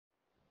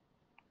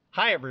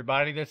Hi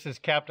everybody, this is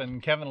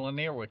Captain Kevin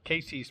Lanier with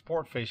KC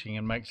Sport Fishing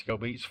in Mexico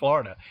Beach,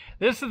 Florida.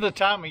 This is the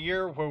time of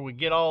year where we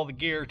get all the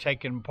gear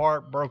taken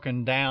apart,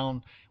 broken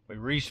down, we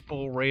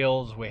re-spool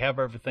reels, we have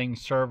everything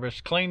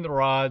serviced, clean the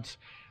rods,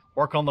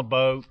 work on the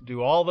boat,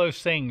 do all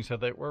those things so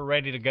that we're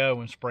ready to go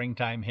when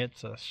springtime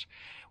hits us.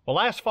 Well,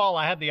 last fall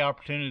I had the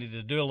opportunity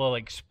to do a little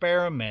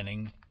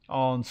experimenting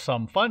on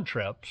some fun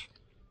trips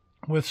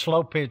with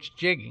slow pitch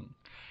jigging.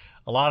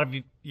 A lot of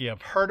you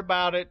have heard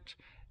about it.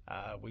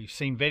 We've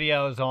seen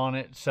videos on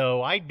it,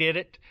 so I did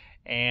it,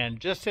 and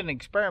just in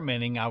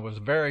experimenting I was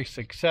very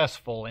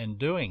successful in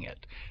doing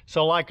it.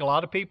 So like a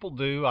lot of people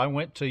do, I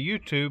went to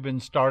YouTube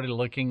and started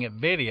looking at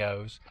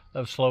videos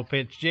of slow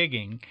pitch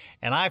jigging,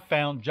 and I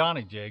found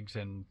Johnny Jigs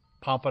in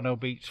Pompano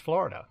Beach,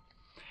 Florida.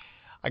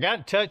 I got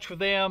in touch with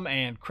them,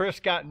 and Chris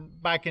got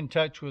back in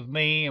touch with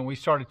me, and we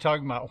started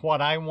talking about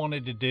what I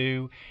wanted to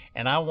do,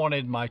 and I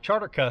wanted my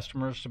charter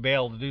customers to be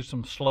able to do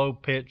some slow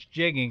pitch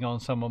jigging on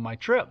some of my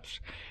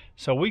trips.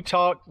 So we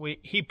talked,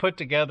 he put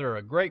together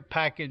a great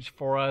package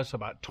for us,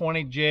 about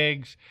 20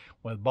 jigs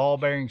with ball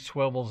bearing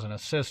swivels and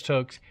assist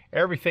hooks,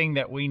 everything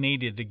that we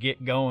needed to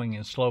get going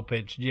in slow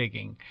pitch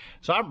jigging.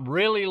 So I'm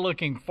really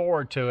looking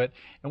forward to it.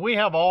 And we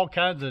have all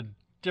kinds of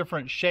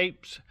different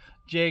shapes,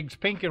 jigs,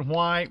 pink and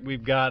white.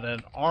 We've got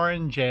an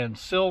orange and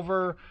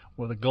silver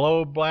with a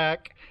glow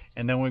black.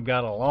 And then we've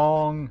got a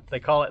long, they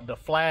call it the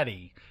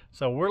flatty.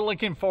 So we're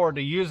looking forward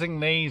to using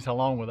these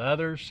along with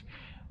others.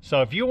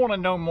 So if you want to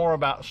know more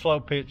about slow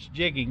pitch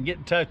jigging, get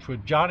in touch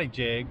with Johnny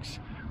Jigs.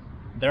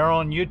 They're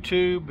on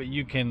YouTube.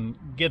 You can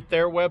get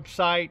their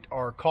website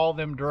or call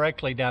them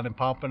directly down in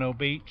Pompano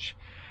Beach.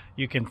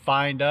 You can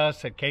find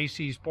us at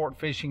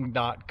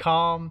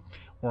kcsportfishing.com.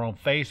 We're on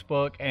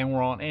Facebook and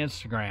we're on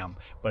Instagram.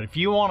 But if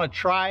you want to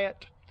try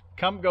it,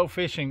 come go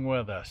fishing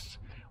with us.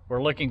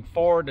 We're looking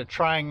forward to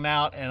trying it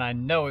out, and I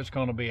know it's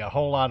going to be a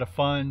whole lot of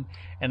fun.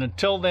 And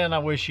until then, I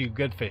wish you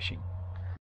good fishing.